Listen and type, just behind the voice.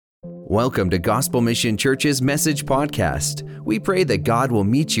Welcome to Gospel Mission Church's Message Podcast. We pray that God will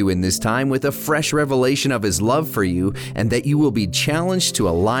meet you in this time with a fresh revelation of His love for you and that you will be challenged to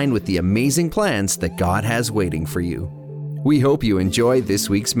align with the amazing plans that God has waiting for you. We hope you enjoy this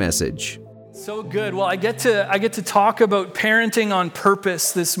week's message. So good. Well, I get to talk about parenting on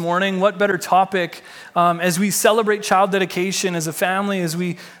purpose this morning. What better topic as we celebrate child dedication as a family, as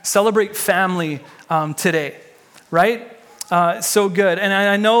we celebrate family today, right? So good. And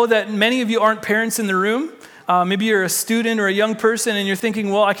I know that many of you aren't parents in the room. Maybe you're a student or a young person and you're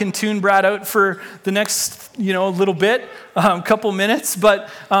thinking, well, I can tune Brad out for the next, little bit, couple minutes. But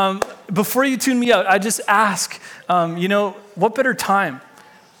before you tune me out, I just ask, what better time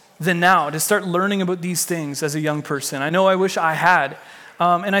than now to start learning about these things as a young person? I wish I had.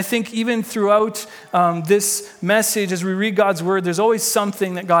 And I think even throughout this message, as we read God's word, there's always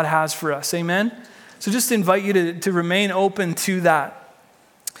something that God has for us. Amen? So just invite you to remain open to that.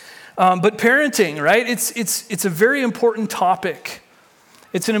 But parenting, right? It's a very important topic.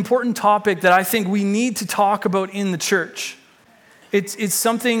 It's an important topic that I think we need to talk about in the church. It's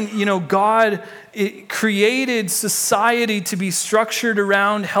something, God created society to be structured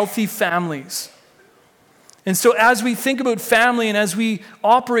around healthy families. And so as we think about family and as we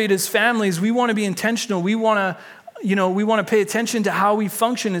operate as families, we want to be intentional. We want to pay attention to how we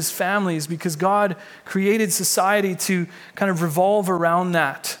function as families because God created society to kind of revolve around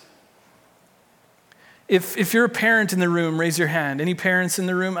that. If you're a parent in the room, raise your hand. Any parents in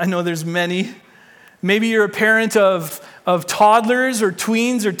the room? I know there's many. Maybe you're a parent of toddlers or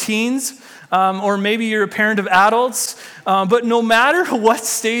tweens or teens, or maybe you're a parent of adults. But no matter what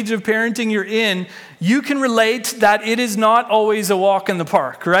stage of parenting you're in, you can relate that it is not always a walk in the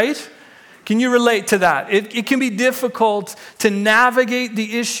park, right? Can you relate to that? It can be difficult to navigate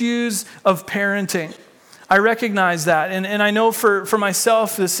the issues of parenting. I recognize that. And I know for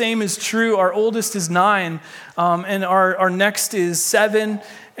myself, the same is true. Our oldest is 9, and our next is 7,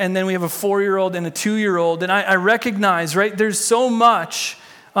 and then we have a 4-year-old and a 2-year-old. And I recognize, right, there's so much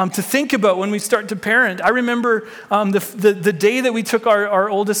to think about when we start to parent. I remember the day that we took our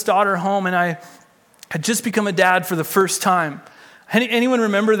oldest daughter home, and I had just become a dad for the first time. Anyone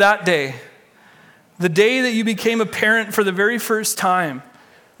remember that day? The day that you became a parent for the very first time,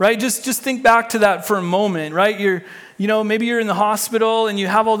 right? Just think back to that for a moment, right? Maybe you're in the hospital and you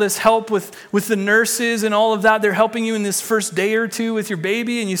have all this help with the nurses and all of that. They're helping you in this first day or two with your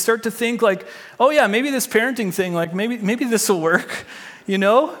baby, and you start to think like, oh yeah, maybe this parenting thing, like maybe this will work,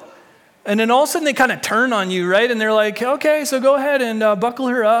 And then all of a sudden they kind of turn on you, right? And they're like, okay, so go ahead and buckle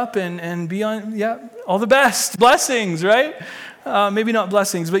her up and be on, all the best. Blessings, right? Maybe not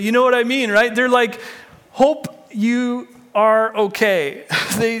blessings, but you know what I mean, right? They're like, hope you are okay.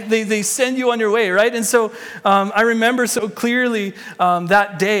 They send you on your way, right? And so I remember so clearly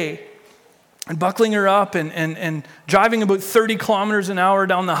that day and buckling her up and driving about 30 kilometers an hour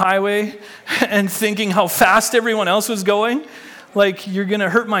down the highway and thinking how fast everyone else was going. Like, you're going to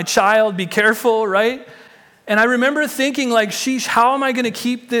hurt my child, be careful, right? And I remember thinking like, sheesh, how am I going to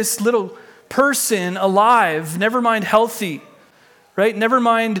keep this little person alive, never mind healthy? Right? Never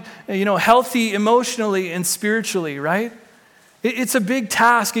mind, healthy emotionally and spiritually, right? It's a big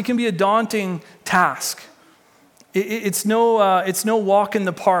task. It can be a daunting task. It's no walk in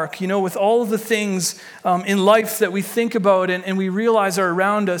the park, with all of the things in life that we think about and we realize are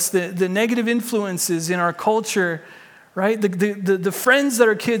around us, the negative influences in our culture, right? The friends that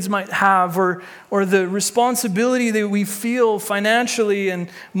our kids might have or the responsibility that we feel financially and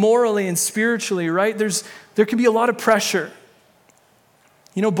morally and spiritually, right? There can be a lot of pressure.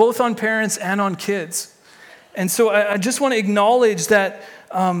 Both on parents and on kids. And so I just want to acknowledge that,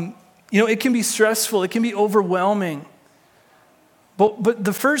 it can be stressful. It can be overwhelming. But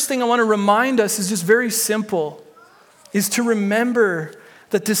the first thing I want to remind us is just very simple, is to remember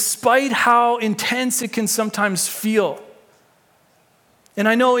that despite how intense it can sometimes feel, and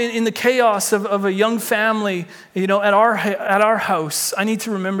I know in the chaos of a young family, at our house, I need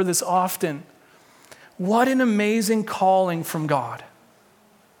to remember this often. What an amazing calling from God.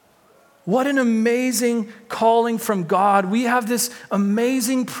 What an amazing calling from God. We have this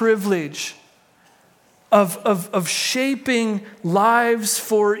amazing privilege of shaping lives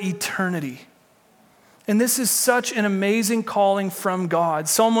for eternity. And this is such an amazing calling from God.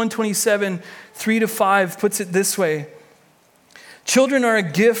 Psalm 127, 3-5 puts it this way. Children are a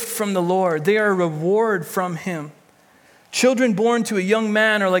gift from the Lord. They are a reward from Him. Children born to a young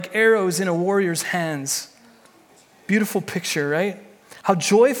man are like arrows in a warrior's hands. Beautiful picture, right? How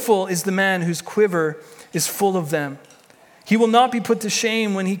joyful is the man whose quiver is full of them. He will not be put to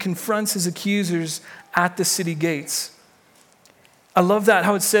shame when he confronts his accusers at the city gates. I love that,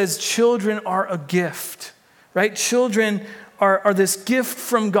 how it says children are a gift, right? Children are this gift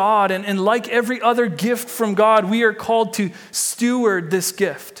from God. And like every other gift from God, we are called to steward this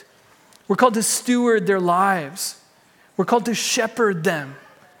gift. We're called to steward their lives. We're called to shepherd them,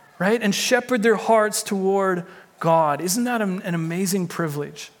 right? And shepherd their hearts toward God. Isn't that an amazing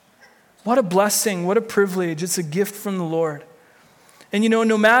privilege? What a blessing, what a privilege. It's a gift from the Lord. And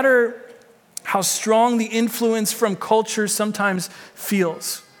no matter how strong the influence from culture sometimes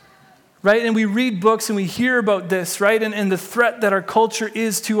feels, right? And we read books and we hear about this, right? And the threat that our culture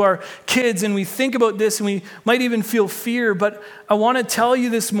is to our kids. And we think about this and we might even feel fear. But I want to tell you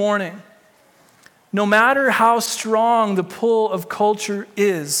this morning, no matter how strong the pull of culture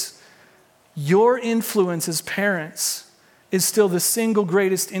is, your influence as parents is still the single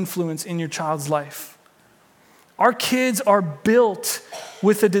greatest influence in your child's life. Our kids are built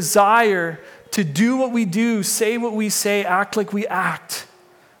with a desire to do what we do, say what we say, act like we act,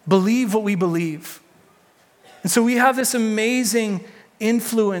 believe what we believe. And so we have this amazing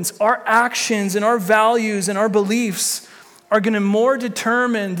influence. Our actions and our values and our beliefs are going to more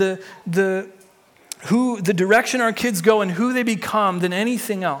determine the direction our kids go and who they become than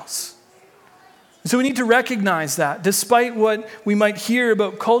anything else. So we need to recognize that despite what we might hear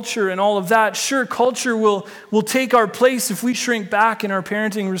about culture and all of that. Sure, culture will take our place if we shrink back in our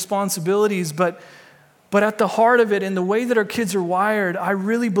parenting responsibilities, but at the heart of it and the way that our kids are wired, I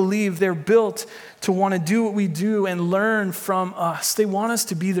really believe they're built to want to do what we do and learn from us. They want us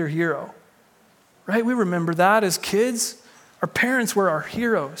to be their hero, right? We remember that as kids. Our parents were our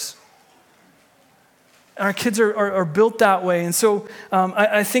heroes. And our kids are built that way. And so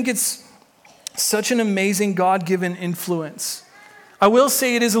I think it's such an amazing God-given influence. I will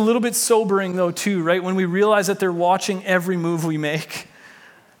say it is a little bit sobering though too, right? When we realize that they're watching every move we make.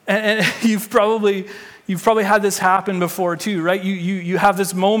 And you've probably had this happen before too, right? You have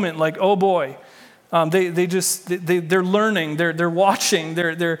this moment like, oh boy, they're learning, they're watching,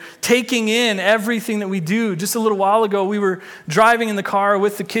 they're taking in everything that we do. Just a little while ago, we were driving in the car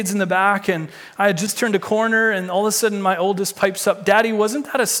with the kids in the back, and I had just turned a corner, and all of a sudden my oldest pipes up, "Daddy,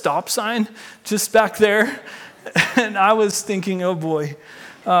 wasn't that a stop sign just back there?" And I was thinking, oh boy,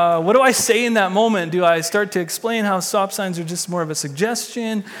 what do I say in that moment? Do I start to explain how stop signs are just more of a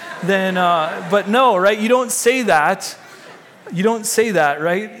suggestion? But no, right? You don't say that. You don't say that,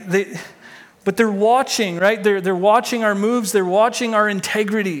 right? But they're watching, right? They're watching our moves. They're watching our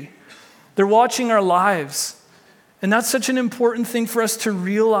integrity. They're watching our lives. And that's such an important thing for us to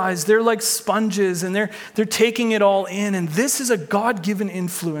realize. They're like sponges, and they're taking it all in. And this is a God-given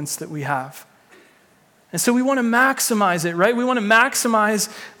influence that we have. And so we want to maximize it, right? We want to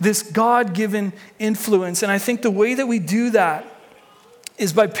maximize this God-given influence. And I think the way that we do that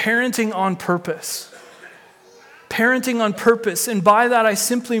is by parenting on purpose. Parenting on purpose. And by that, I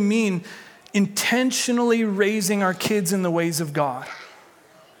simply mean intentionally raising our kids in the ways of God.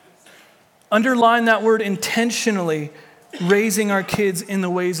 Underline that word, intentionally raising our kids in the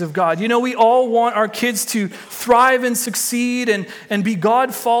ways of God. We all want our kids to thrive and succeed and be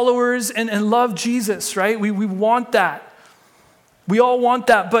God followers and love Jesus, right? We want that. We all want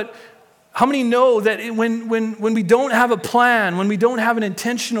that. But how many know that when we don't have a plan, when we don't have an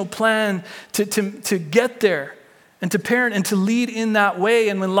intentional plan to get there, and to parent and to lead in that way,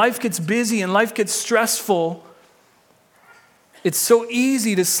 and when life gets busy and life gets stressful, it's so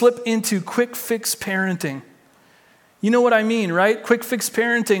easy to slip into quick fix parenting. You know what I mean, right? Quick fix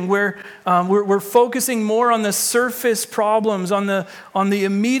parenting, where we're focusing more on the surface problems, on the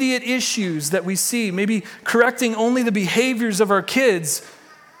immediate issues that we see, maybe correcting only the behaviors of our kids,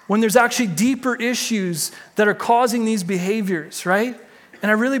 when there's actually deeper issues that are causing these behaviors, right? And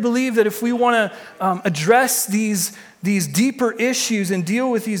I really believe that if we want to address these deeper issues and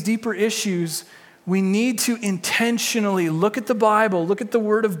deal with these deeper issues, we need to intentionally look at the Bible, look at the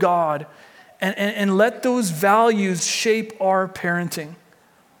Word of God, and let those values shape our parenting.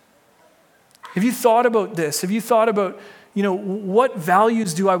 Have you thought about this? Have you thought about, what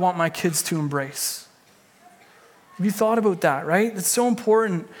values do I want my kids to embrace? Have you thought about that, right? It's so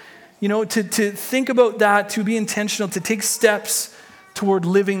important, to think about that, to be intentional, to take steps toward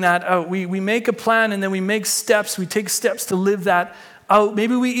living that out. We make a plan and then we make steps. We take steps to live that out.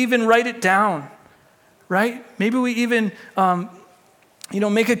 Maybe we even write it down, right? Maybe we even,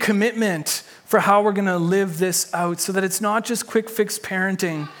 make a commitment for how we're going to live this out so that it's not just quick fix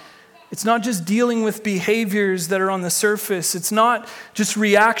parenting. It's not just dealing with behaviors that are on the surface. It's not just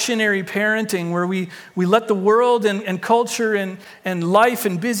reactionary parenting where we let the world and culture and life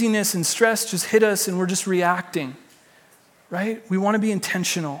and busyness and stress just hit us and we're just reacting. Right? We want to be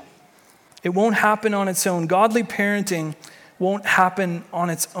intentional. It won't happen on its own. Godly parenting won't happen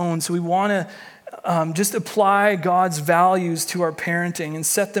on its own. So we want to just apply God's values to our parenting and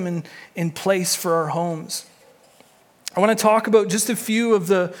set them in place for our homes. I want to talk about just a few of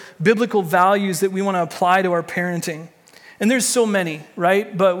the biblical values that we want to apply to our parenting. And there's so many,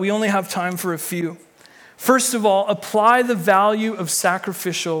 right? But we only have time for a few. First of all, apply the value of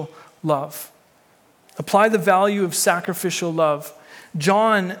sacrificial love. Apply the value of sacrificial love. 1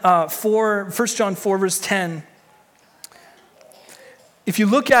 John 4, verse 10. If you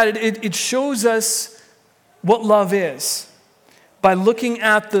look at it, it shows us what love is by looking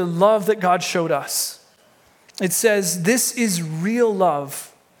at the love that God showed us. It says, "This is real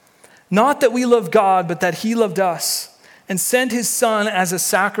love. Not that we love God, but that he loved us and sent his son as a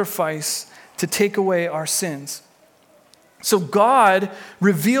sacrifice to take away our sins." So God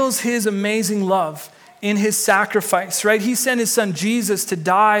reveals his amazing love in his sacrifice, right? He sent his son Jesus to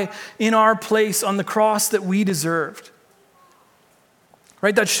die in our place on the cross that we deserved.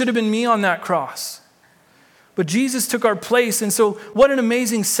 Right? That should have been me on that cross. But Jesus took our place, and so what an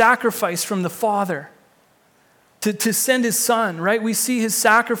amazing sacrifice from the Father to send his son, right? We see his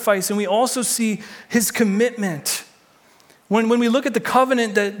sacrifice, and we also see his commitment. When we look at the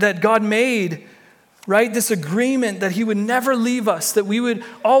covenant that God made, right? This agreement that he would never leave us, that we would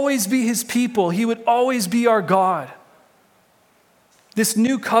always be his people, he would always be our God. This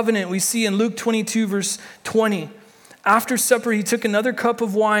new covenant we see in Luke 22, verse 20. After supper, he took another cup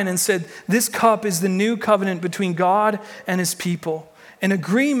of wine and said, "This cup is the new covenant between God and his people, an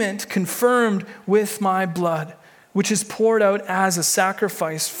agreement confirmed with my blood, which is poured out as a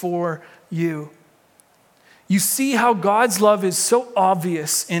sacrifice for you." You see how God's love is so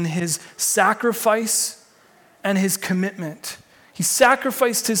obvious in his sacrifice and his commitment. He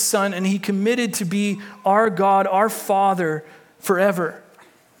sacrificed his son and he committed to be our God, our Father forever.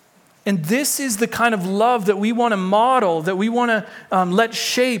 And this is the kind of love that we want to model, that we want to let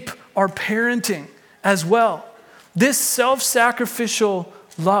shape our parenting as well. This self-sacrificial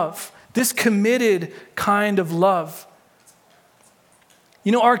love, this committed kind of love.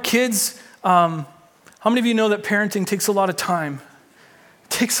 You know, our kids, how many of you know that parenting takes a lot of time? It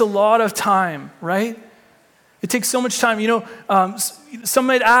takes a lot of time, right? It takes so much time. You know, some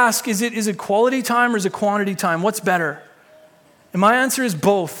might ask, is it quality time or is it quantity time? What's better? And my answer is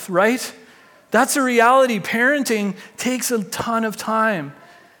both, right? That's a reality. Parenting takes a ton of time.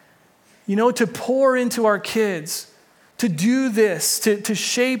 You know, to pour into our kids, to do this, to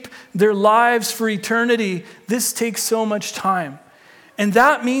shape their lives for eternity, this takes so much time. And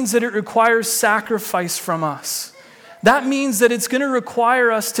that means that it requires sacrifice from us. That means that it's going to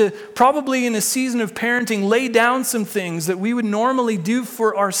require us to, probably in a season of parenting, lay down some things that we would normally do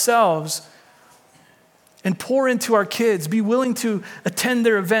for ourselves and pour into our kids, be willing to attend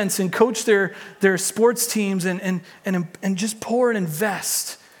their events and coach their sports teams and just pour and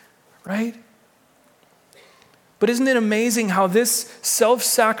invest, right? But isn't it amazing how this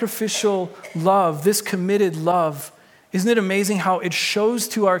self-sacrificial love, this committed love, isn't it amazing how it shows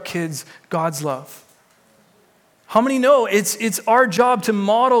to our kids God's love? How many know it's our job to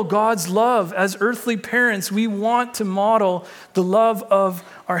model God's love? As earthly parents, we want to model the love of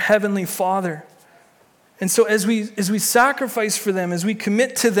our Heavenly Father. And so as we sacrifice for them, as we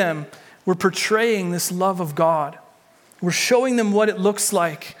commit to them, we're portraying this love of God. We're showing them what it looks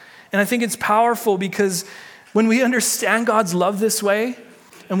like. And I think it's powerful because when we understand God's love this way,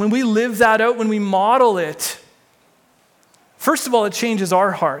 and when we live that out, when we model it, first of all, it changes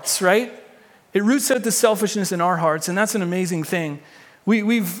our hearts, right? It roots out the selfishness in our hearts, and that's an amazing thing.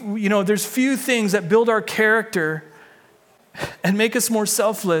 There's few things that build our character and make us more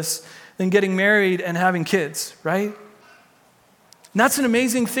selfless than getting married and having kids, right? And that's an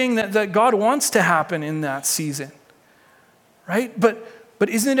amazing thing that God wants to happen in that season, right? But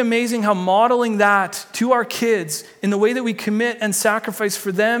isn't it amazing how modeling that to our kids in the way that we commit and sacrifice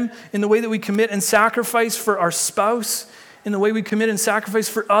for them, in the way that we commit and sacrifice for our spouse, in the way we commit and sacrifice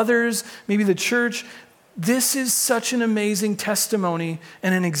for others, maybe the church, this is such an amazing testimony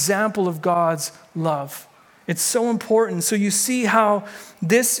and an example of God's love. It's so important. So you see how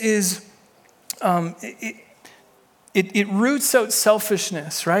this is, it roots out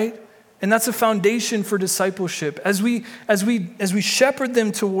selfishness, right? And that's a foundation for discipleship. As we shepherd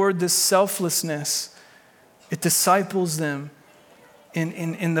them toward this selflessness, it disciples them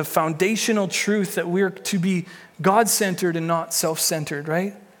in the foundational truth that we're to be God-centered and not self-centered,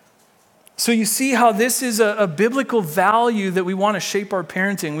 right? So you see how this is a biblical value that we want to shape our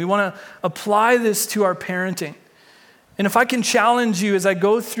parenting. We want to apply this to our parenting. And if I can challenge you as I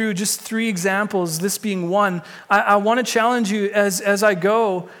go through just 3 examples, this being one, I want to challenge you as I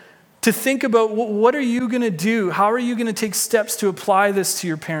go, to think about what are you going to do? How are you going to take steps to apply this to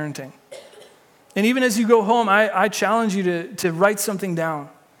your parenting? And even as you go home, I challenge you to write something down.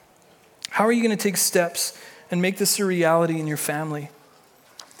 How are you going to take steps and make this a reality in your family?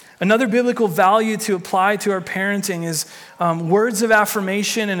 Another biblical value to apply to our parenting is words of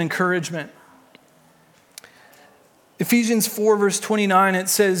affirmation and encouragement. Ephesians 4 verse 29, it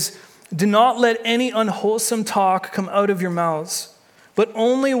says, "Do not let any unwholesome talk come out of your mouths, but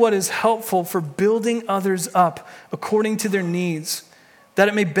only what is helpful for building others up according to their needs, that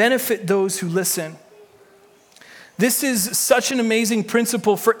it may benefit those who listen." This is such an amazing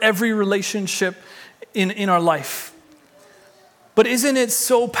principle for every relationship in our life. But isn't it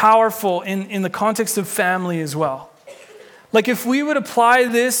so powerful in the context of family as well? Like if we would apply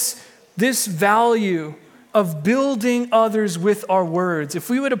this value of building others with our words, if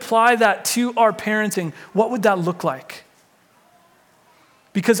we would apply that to our parenting, what would that look like?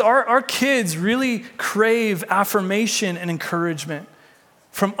 Because our kids really crave affirmation and encouragement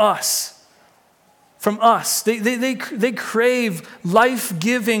from us. From us. They crave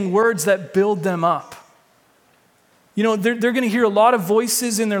life-giving words that build them up. You know, they're going to hear a lot of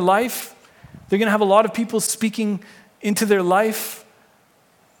voices in their life. They're going to have a lot of people speaking into their life.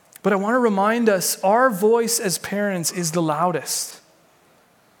 But I want to remind us, our voice as parents is the loudest.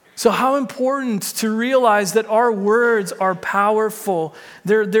 So how important to realize that our words are powerful.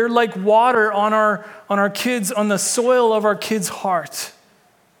 They're like water on our kids, on the soil of our kids' heart.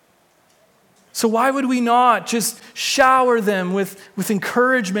 So why would we not just shower them with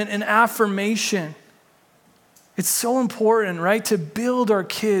encouragement and affirmation? It's so important, right, to build our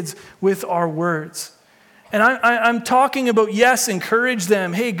kids with our words. And I'm talking about, yes, encourage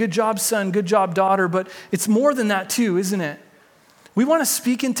them. Hey, good job, son, good job, daughter. But it's more than that too, isn't it? We want to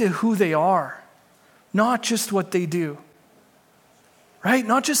speak into who they are, not just what they do. Right?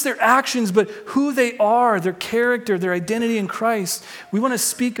 Not just their actions, but who they are, their character, their identity in Christ. We want to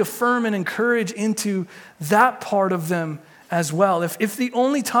speak, affirm, and encourage into that part of them as well. If the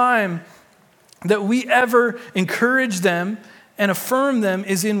only time that we ever encourage them and affirm them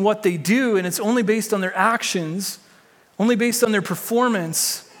is in what they do, and it's only based on their actions, only based on their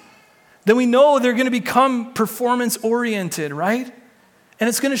performance, then we know they're going to become performance-oriented, right? And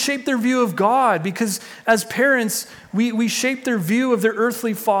it's going to shape their view of God, because as parents, we shape their view of their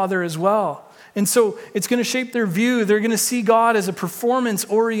earthly father as well. And so it's going to shape their view. They're going to see God as a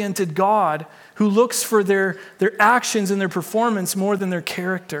performance-oriented God who looks for their actions and their performance more than their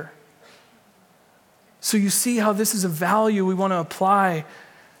character. So you see how this is a value we want to apply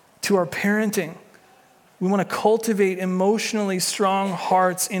to our parenting. We want to cultivate emotionally strong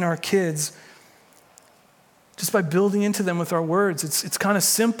hearts in our kids just by building into them with our words. It's kind of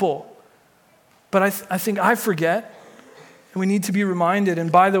simple, but I think I forget, and we need to be reminded.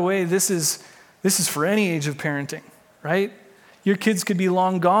 And by the way, this is for any age of parenting, right? Your kids could be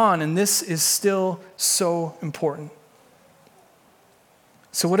long gone, and this is still so important.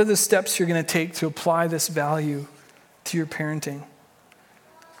 So what are the steps you're going to take to apply this value to your parenting?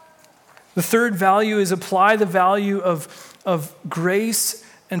 The third value is apply the value of grace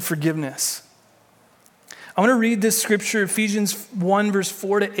and forgiveness. I want to read this scripture, Ephesians 1, verse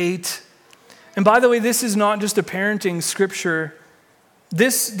 4 to 8. And by the way, this is not just a parenting scripture.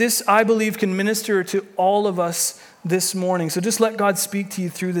 This, I believe, can minister to all of us this morning. So just let God speak to you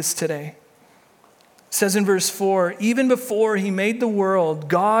through this today. It says in verse 4, "Even before he made the world,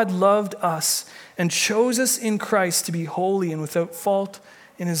 God loved us and chose us in Christ to be holy and without fault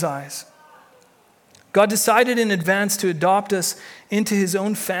in his eyes. God decided in advance to adopt us into his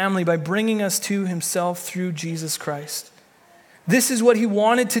own family by bringing us to himself through Jesus Christ. This is what he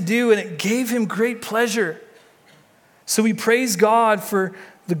wanted to do, and it gave him great pleasure. So we praise God for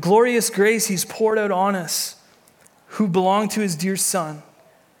the glorious grace he's poured out on us who belong to his dear Son.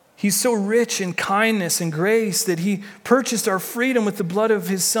 He's so rich in kindness and grace that he purchased our freedom with the blood of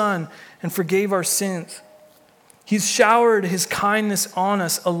his Son and forgave our sins. He's showered his kindness on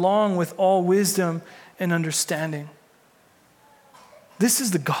us along with all wisdom and understanding." This is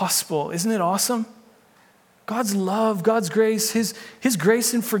the gospel. Isn't it awesome? God's love, God's grace, his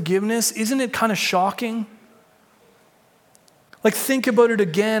grace and forgiveness. Isn't it kind of shocking? Like, think about it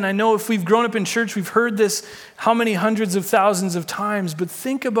again. I know if we've grown up in church, we've heard this how many hundreds of thousands of times, but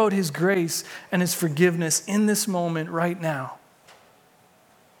think about his grace and his forgiveness in this moment right now.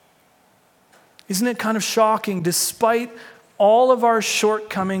 Isn't it kind of shocking? Despite all of our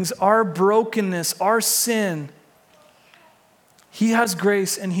shortcomings, our brokenness, our sin, he has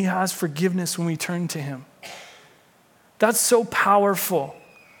grace and he has forgiveness when we turn to him. That's so powerful.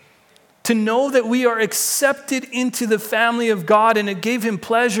 to know that we are accepted into the family of God, and it gave him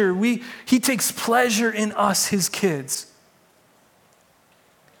pleasure. He takes pleasure in us, his kids.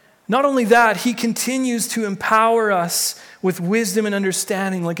 Not only that, he continues to empower us with wisdom and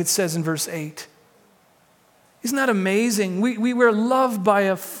understanding, like it says in verse 8. Isn't that amazing? We were loved by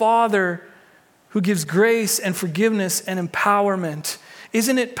a Father who gives grace and forgiveness and empowerment.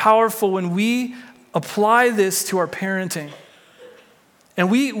 Isn't it powerful when we apply this to our parenting? And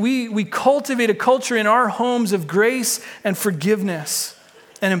we cultivate a culture in our homes of grace and forgiveness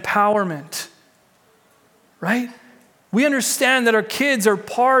and empowerment, right? We understand that our kids are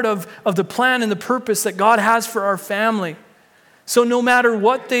part of the plan and the purpose that God has for our family. So no matter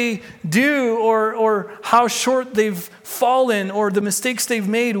what they do or how short they've fallen or the mistakes they've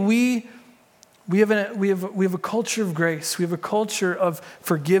made, we have a culture of grace. We have a culture of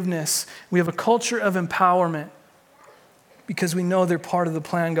forgiveness. We have a culture of empowerment because we know they're part of the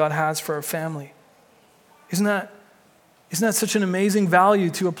plan God has for our family. Isn't that such an amazing value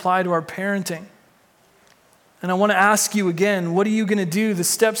to apply to our parenting? And I want to ask you again, what are you going to do?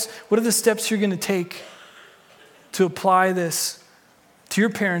 What are the steps you're going to take to apply this to your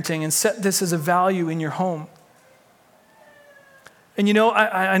parenting and set this as a value in your home? And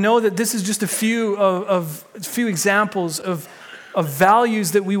I know that this is just a few examples of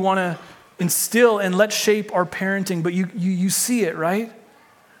values that we want to instill and let shape our parenting, but you see it, right?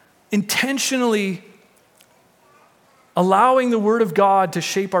 Intentionally allowing the Word of God to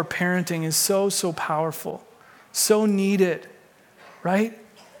shape our parenting is so powerful. So needed, right?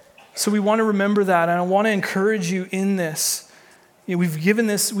 So we want to remember that, and I want to encourage you in this. We've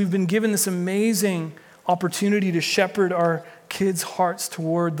been given this amazing opportunity to shepherd our kids' hearts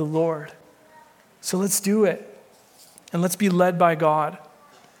toward the Lord. So let's do it, and let's be led by God.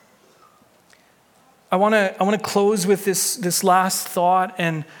 I want to close with this last thought,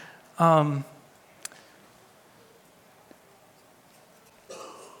 and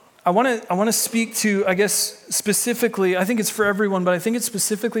I want to speak to, I guess, specifically, I think it's for everyone, but I think it's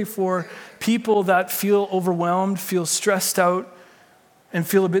specifically for people that feel overwhelmed, feel stressed out, and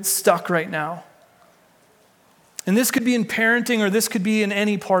feel a bit stuck right now. And this could be in parenting, or this could be in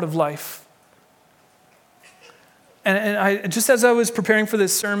any part of life. And I just as I was preparing for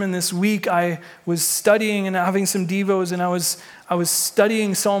this sermon this week, I was studying and having some devos, and I was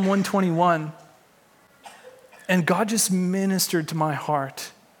studying Psalm 121. And God just ministered to my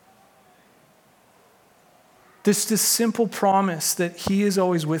heart. This simple promise that he is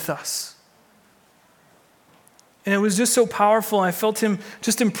always with us. And it was just so powerful. I felt him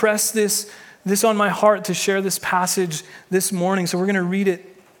just impress this on my heart to share this passage this morning. So we're going to read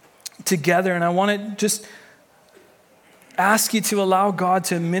it together. And I want to just ask you to allow God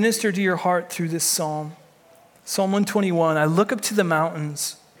to minister to your heart through this psalm. Psalm 121, I look up to the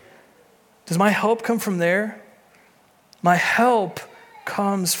mountains. Does my help come from there? My help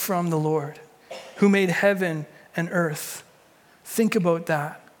comes from the Lord, who made heaven and earth. Think about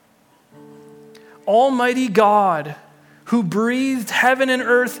that. Almighty God, who breathed heaven and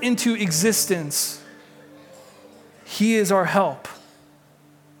earth into existence. He is our help.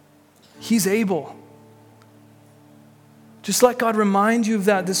 He's able. Just let God remind you of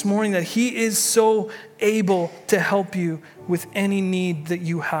that this morning, that he is so able to help you with any need that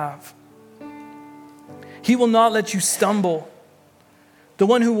you have. He will not let you stumble. The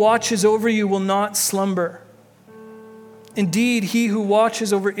one who watches over you will not slumber. Indeed, he who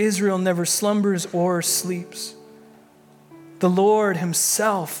watches over Israel never slumbers or sleeps. The Lord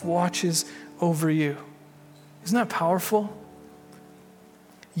himself watches over you. Isn't that powerful?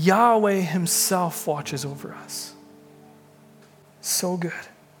 Yahweh himself watches over us. So good.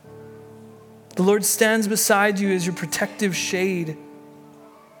 The Lord stands beside you as your protective shade.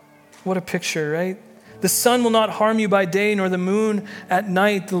 What a picture, right? The sun will not harm you by day, nor the moon at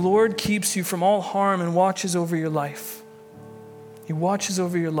night. The Lord keeps you from all harm and watches over your life. He watches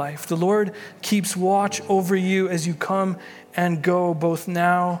over your life. The Lord keeps watch over you as you come and go, both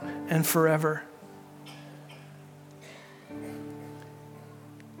now and forever.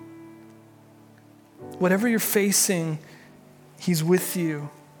 Whatever you're facing, he's with you.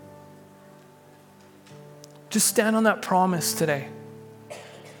 Just stand on that promise today.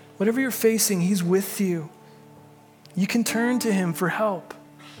 Whatever you're facing, he's with you. You can turn to him for help.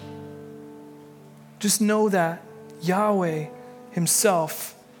 Just know that Yahweh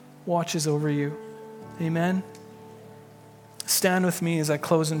himself watches over you. Amen. Stand with me as I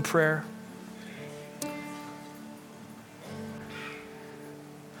close in prayer.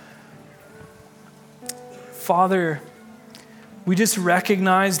 Father, we just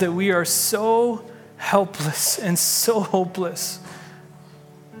recognize that we are so helpless and so hopeless.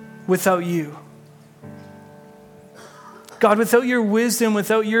 without you. God, without your wisdom,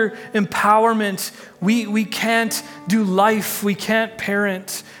 without your empowerment, we can't do life. We can't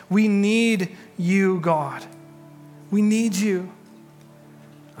parent. We need you, God. We need you.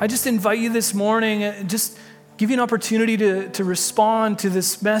 I just invite you this morning, just give you an opportunity to respond to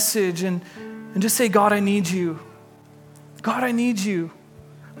this message and just say, God, I need you. God, I need you.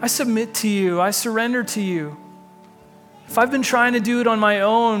 I submit to you. I surrender to you. If I've been trying to do it on my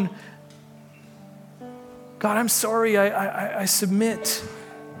own, God, I'm sorry. I submit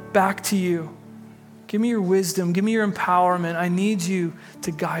back to you. Give me your wisdom. Give me your empowerment. I need you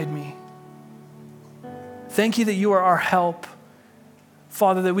to guide me. Thank you that you are our help.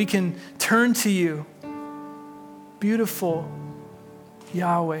 Father, that we can turn to you. Beautiful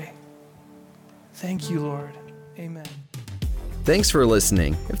Yahweh. Thank you, Lord. Amen. Thanks for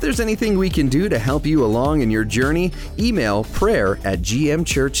listening. If there's anything we can do to help you along in your journey, email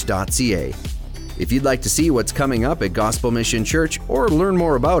prayer@gmchurch.ca. If you'd like to see what's coming up at Gospel Mission Church or learn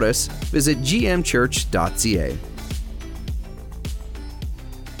more about us, visit gmchurch.ca.